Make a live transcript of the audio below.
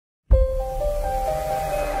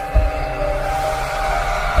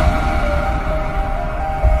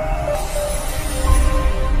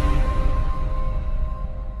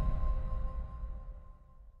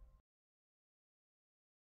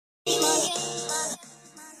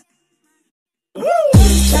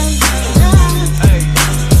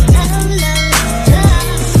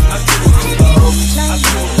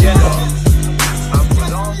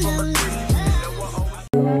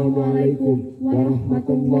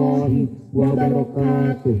warahmatullahi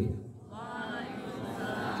wabarakatuh.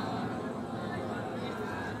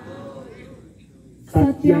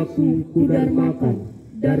 Satyaku kudarmakan,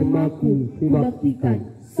 dharmaku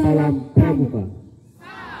kubaktikan, salam pramuka.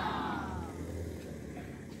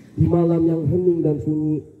 Di malam yang hening dan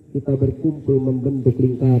sunyi, kita berkumpul membentuk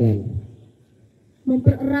lingkaran,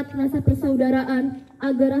 mempererat rasa persaudaraan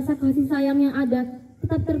agar rasa kasih sayang yang ada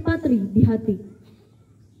tetap terpatri di hati.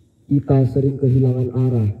 Kita sering kehilangan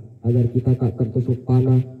arah, agar kita tak tertusuk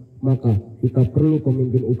panah, maka kita perlu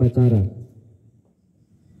pemimpin upacara.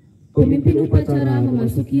 Pemimpin upacara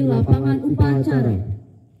memasuki lapangan upacara.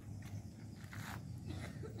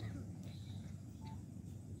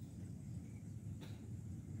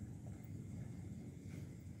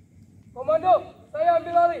 Komando, saya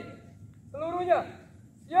ambil alih. Seluruhnya,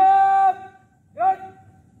 siap, gerak.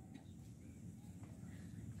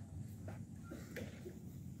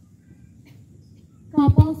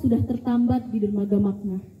 Kapal sudah tertambat di dermaga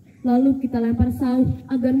Makna. Lalu kita lempar sauh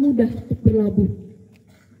agar mudah untuk berlabuh.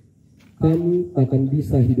 Kami takkan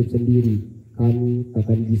bisa hidup sendiri. Kami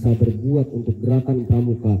takkan bisa berbuat untuk gerakan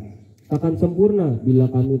pramuka. Takkan sempurna bila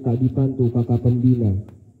kami tak dibantu kakak pembina.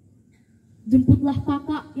 Jemputlah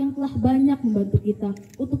kakak yang telah banyak membantu kita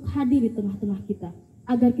untuk hadir di tengah-tengah kita,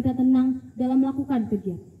 agar kita tenang dalam melakukan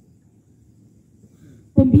kegiatan.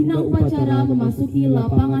 Pembina upacara memasuki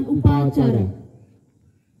lapangan upacara.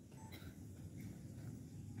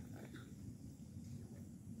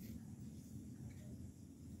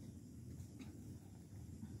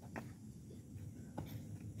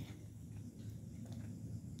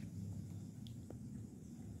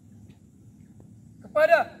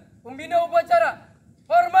 Kepada pembina upacara,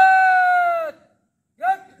 hormat,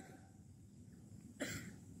 gerak,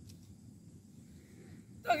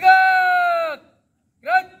 tegak,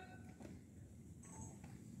 gerak.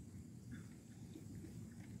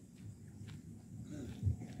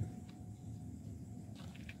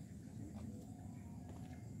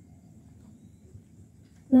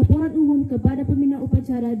 Laporan umum kepada pembina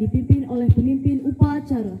upacara dipimpin oleh pemimpin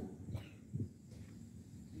upacara.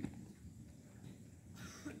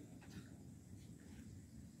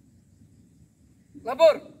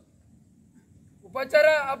 Lapor,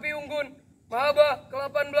 upacara api unggun Mahabbah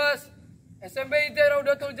ke-18 SMPIT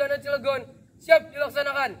Raudatul Jannah Cilegon siap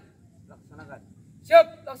dilaksanakan.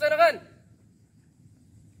 Siap laksanakan.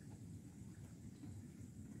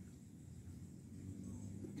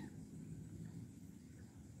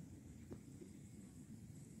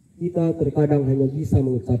 Kita terkadang hanya bisa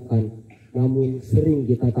mengucapkan, namun sering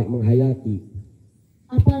kita tak menghayati.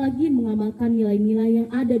 Apalagi mengamalkan nilai-nilai yang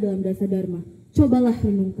ada dalam dasar dharma. Cobalah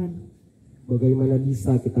renungkan. Bagaimana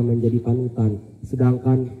bisa kita menjadi panutan,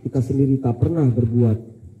 sedangkan kita sendiri tak pernah berbuat.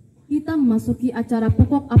 Kita memasuki acara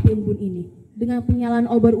pokok api unggun ini dengan penyalaan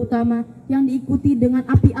obor utama yang diikuti dengan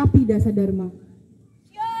api-api dasar dharma.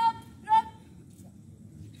 Siap, gerak.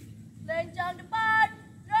 Lencang depan,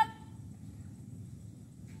 gerak.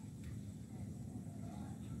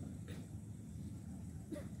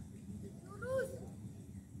 Lurus,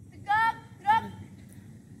 tegak, gerak.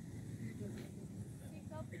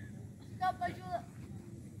 Sikap maju,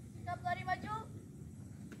 sikap lari maju.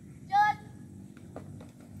 Jalan.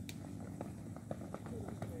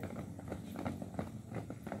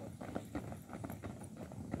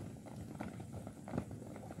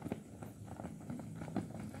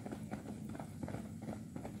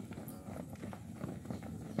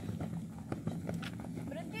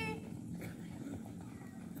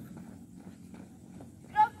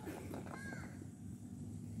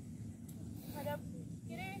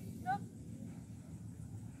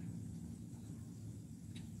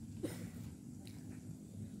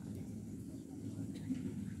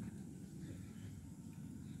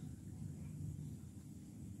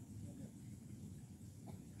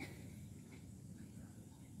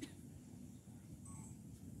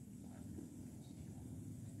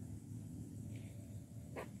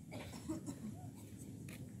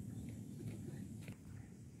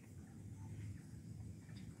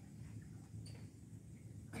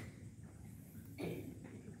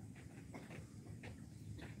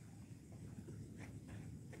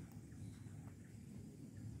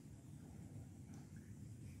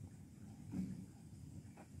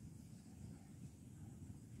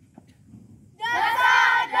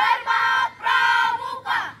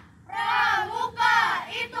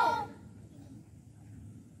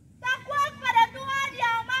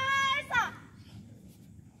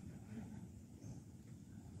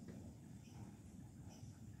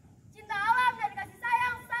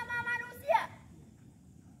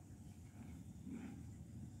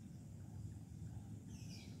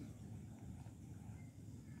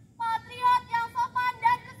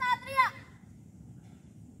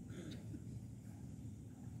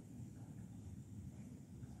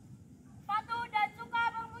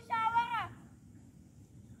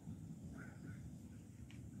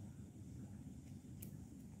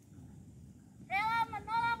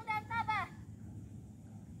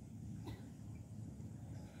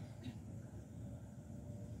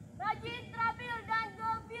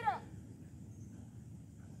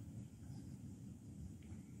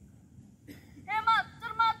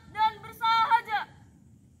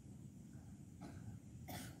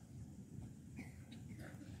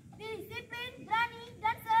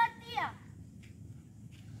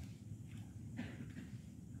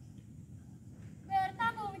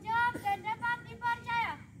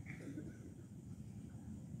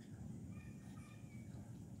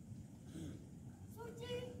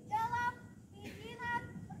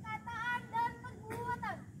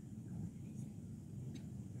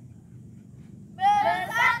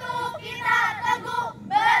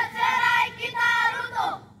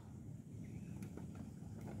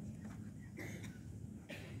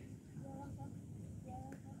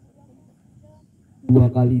 2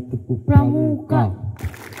 kali tepuk pramuka.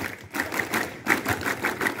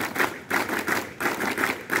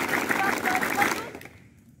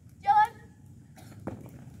 Jalan.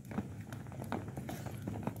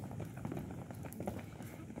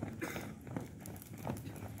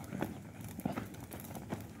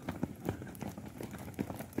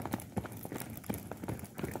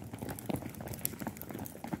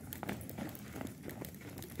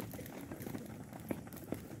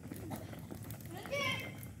 Berhenti.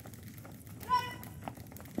 Gerak.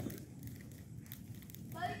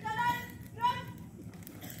 Balik kanan. Gerak.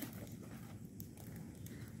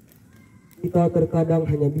 Kita terkadang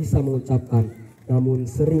hanya bisa mengucapkan, namun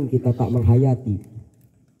sering kita tak menghayati.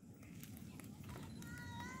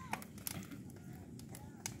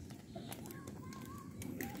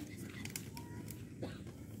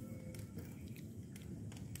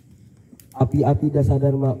 Api-api dasar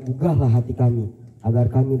dharma, gugahlah hati kami, agar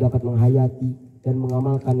kami dapat menghayati dan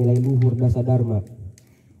mengamalkan nilai luhur dasar dharma.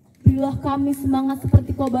 Berilah kami semangat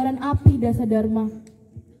seperti kobaran api dasa dharma.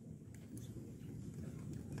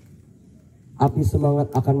 Api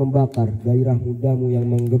semangat akan membakar gairah mudamu yang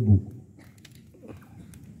menggebu.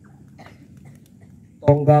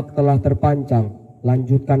 Tonggak telah terpancang,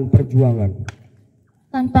 lanjutkan perjuangan.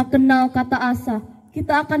 Tanpa kenal kata asa,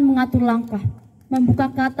 kita akan mengatur langkah,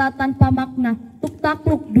 membuka kata tanpa makna, tuk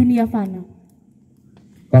takluk dunia fana.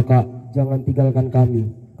 Kakak, jangan tinggalkan kami,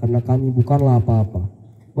 karena kami bukanlah apa-apa.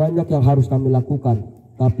 Banyak yang harus kami lakukan,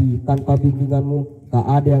 tapi tanpa bimbinganmu, tak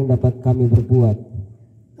ada yang dapat kami berbuat.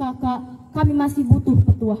 Kakak, kami masih butuh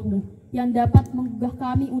petuahmu yang dapat menggugah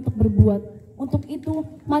kami untuk berbuat. Untuk itu,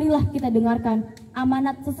 marilah kita dengarkan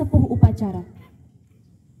amanat sesepuh upacara.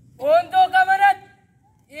 Untuk amanat,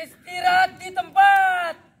 istirahat di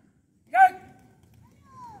tempat. Gerak.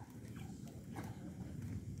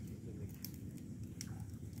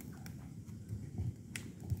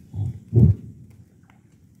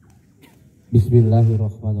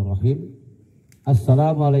 Bismillahirrahmanirrahim.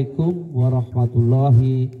 Assalamualaikum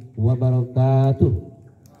warahmatullahi wabarakatuh.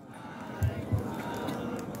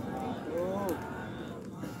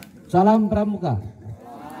 Salam pramuka.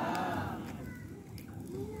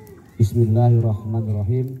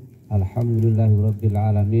 Bismillahirrahmanirrahim. Alhamdulillahirabbil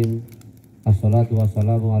alamin. Assalatu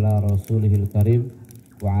wassalamu ala rasulihil karim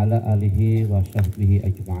wa ala alihi wa sahbihi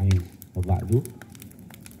ajma'in. Wa ba'du.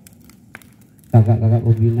 Kakak-kakak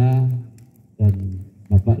pembina dan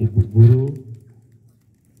bapak ibu guru,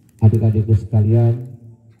 adik-adikku sekalian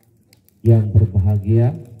yang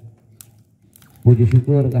berbahagia, puji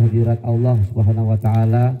syukur kehadirat Allah Subhanahu wa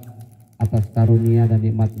taala atas karunia dan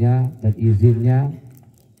nikmatnya dan izinnya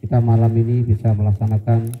kita malam ini bisa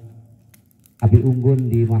melaksanakan Api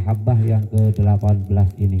Unggun di Mahabbah yang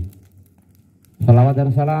ke-18 ini. Salawat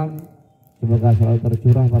dan salam semoga selalu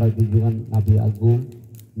tercurah pada junjungan Nabi Agung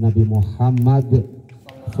Nabi Muhammad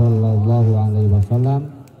Sallallahu Alaihi Wasallam.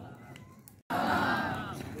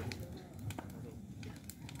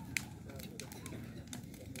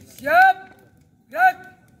 Siap. Gerak.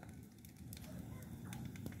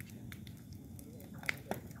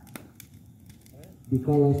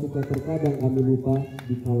 Dikala suka terkadang kami lupa,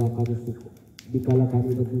 dikala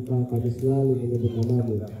kami berduka, kami selalu menyebut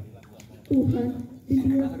namamu. Tuhan,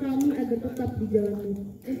 bimbinglah kami agar tetap di jalan-Mu.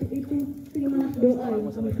 Untuk itu, terimalah doa yang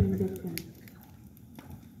kami panjatkan.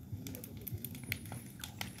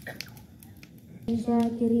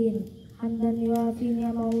 Syakirin, hamdan yuafi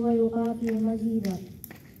ni'amahu wa yukafi mazidah.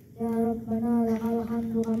 Ya Rabbana lakal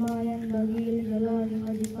hamdu kama yanbaghi li jalali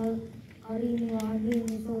wajhikal karimi wa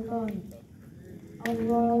azimi sultani.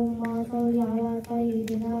 Allahumma sholli ala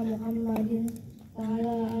sayyidina Muhammadin wa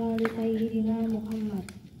ala ali sayyidina Muhammad.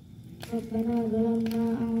 Rabbana zalamna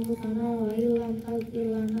anfusana wa illam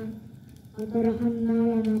taghfir lana wa tarhamna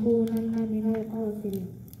lanakunanna minal khasirin.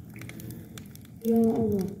 Ya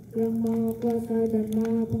Allah, yang Maha Kuasa dan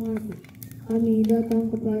Maha Pengasih, kami datang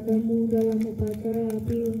kepadamu dalam upacara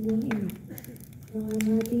Api Unggun ini dengan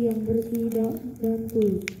hati yang bersih dan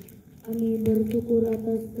tulus. Kami bersyukur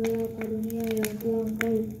atas segala karunia yang telah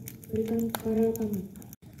Engkau berikan kepada kami.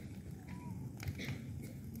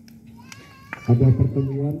 Ada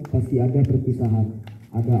pertemuan, pasti ada perpisahan.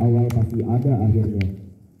 Ada awal, pasti ada akhirnya.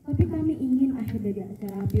 Tapi kami ingin akhir dari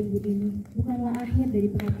acara Api Unggun ini bukanlah akhir dari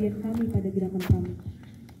perhatian kami pada gerakan kami.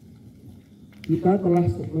 Kita telah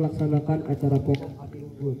melaksanakan acara pokok Api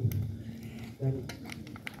Unggun.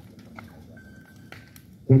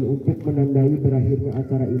 Dan untuk menandai berakhirnya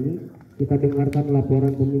acara ini, kita dengarkan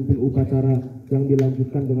laporan pemimpin upacara yang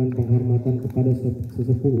dilanjutkan dengan penghormatan kepada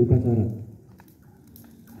sesepuh upacara.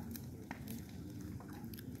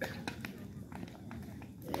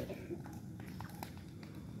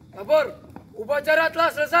 Lapor, Upacara telah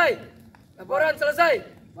selesai. Laporan selesai.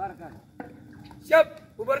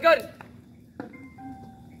 Siap, bubarkan.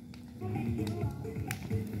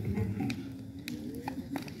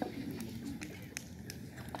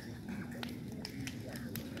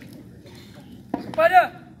 Kepada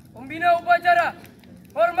pembina upacara,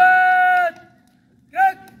 hormat,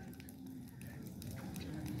 gerak,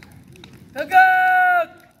 tegak,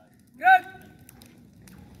 gerak.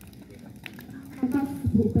 Tampak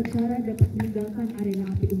sebuah upacara dapat meninggalkan arena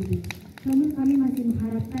api unggun. Namun kami masih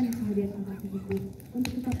mengharapkan kehadiran angkatan itu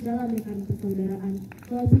untuk tetap dalam lingkaran persaudaraan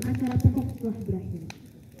walaupun acara pokok telah berakhir.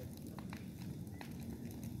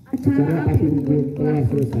 Acara api unggun telah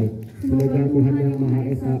selesai. Semoga Tuhan Yang Maha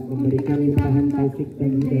Esa memberikan limpahan taufik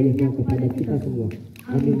dan hidayahnya kepada kita semua.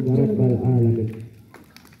 Amin ya rabbal alamin.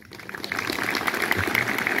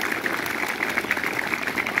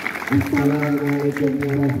 Assalamualaikum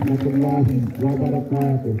warahmatullahi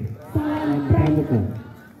wabarakatuh. Salam pramuka.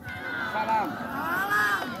 Salam.